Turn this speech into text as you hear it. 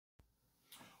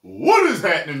What is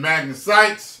happening, Magnus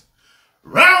sites?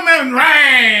 Roman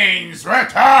Reigns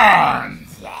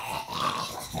returns!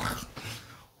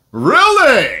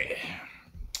 Really?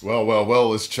 Well,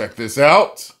 let's check this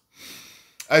out.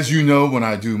 As you know, when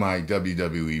I do my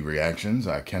WWE reactions,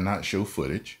 I cannot show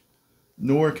footage,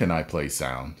 nor can I play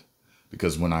sound,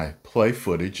 because when I play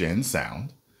footage and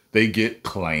sound, they get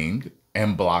claimed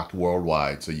and blocked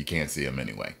worldwide, so you can't see them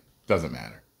anyway. Doesn't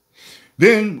matter.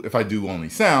 Then, if I do only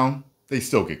sound, they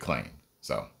still get claimed.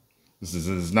 So, this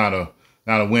is not a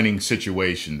winning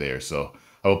situation there. So,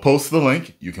 I will post the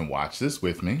link. You can watch this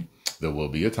with me. There will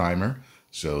be a timer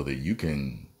so that you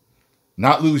can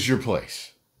not lose your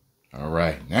place. All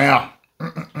right. Now,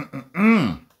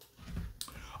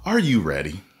 are you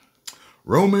ready?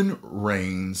 Roman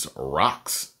Reigns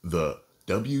rocks the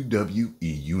WWE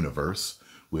Universe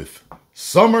with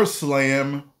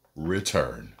SummerSlam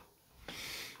return.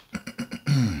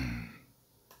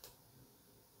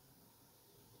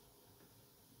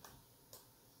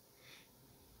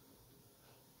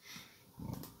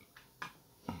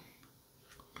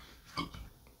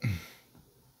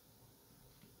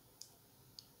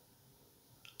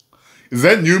 Is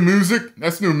that new music?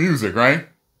 That's new music, right?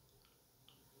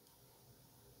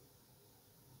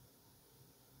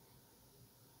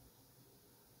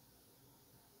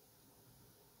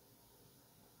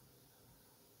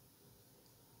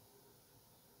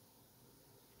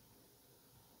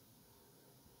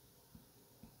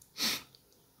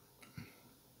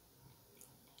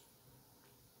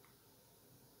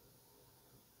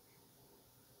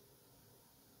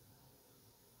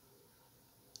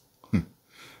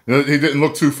 He didn't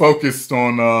look too focused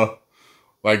on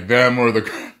like them or the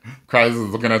crowd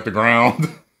looking at the ground.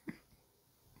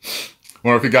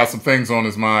 Or if he got some things on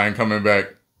his mind coming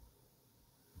back.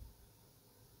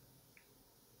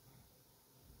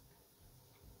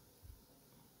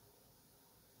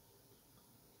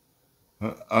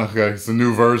 Okay, it's a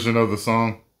new version of the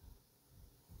song.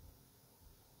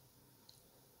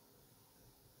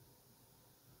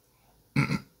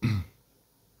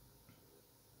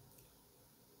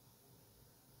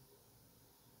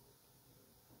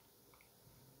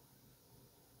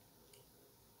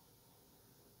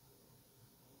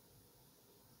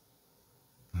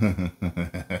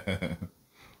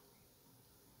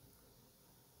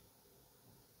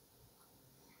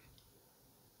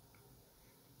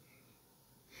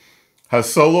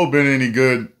 Has Solo been any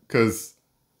good? Because,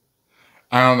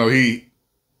 I don't know,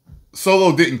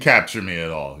 Solo didn't capture me at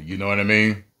all. You know what I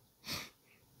mean?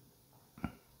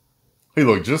 He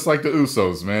looked just like the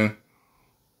Usos, man.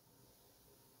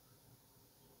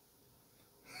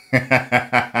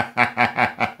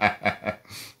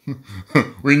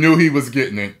 We knew he was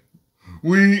getting it.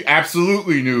 We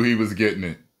absolutely knew he was getting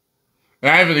it.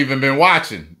 And I haven't even been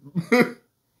watching.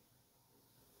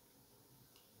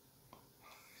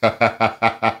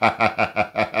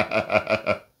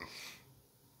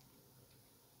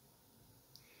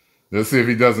 Let's see if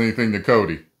he does anything to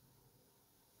Cody.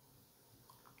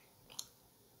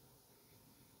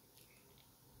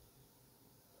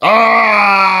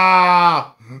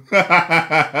 Ah!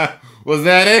 Was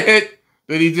that it?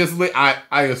 Did he just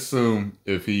I assume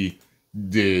if he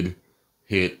did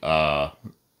hit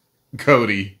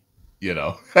Cody, you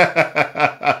know,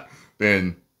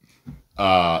 then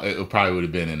it probably would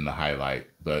have been in the highlight,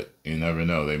 but you never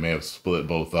know. They may have split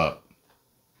both up.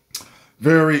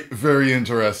 Very, very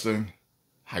interesting.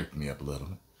 Hyped me up a little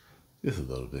bit. Just a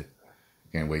little bit.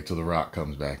 Can't wait till The Rock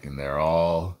comes back and they're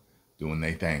all doing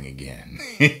their thing again.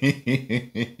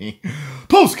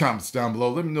 Post comments down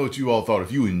below. Let me know what you all thought.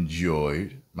 If you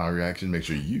enjoyed my reaction, make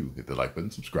sure you hit the like button,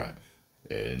 subscribe,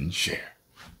 and share.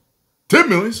 10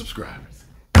 million subscribers.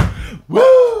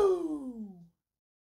 Woo!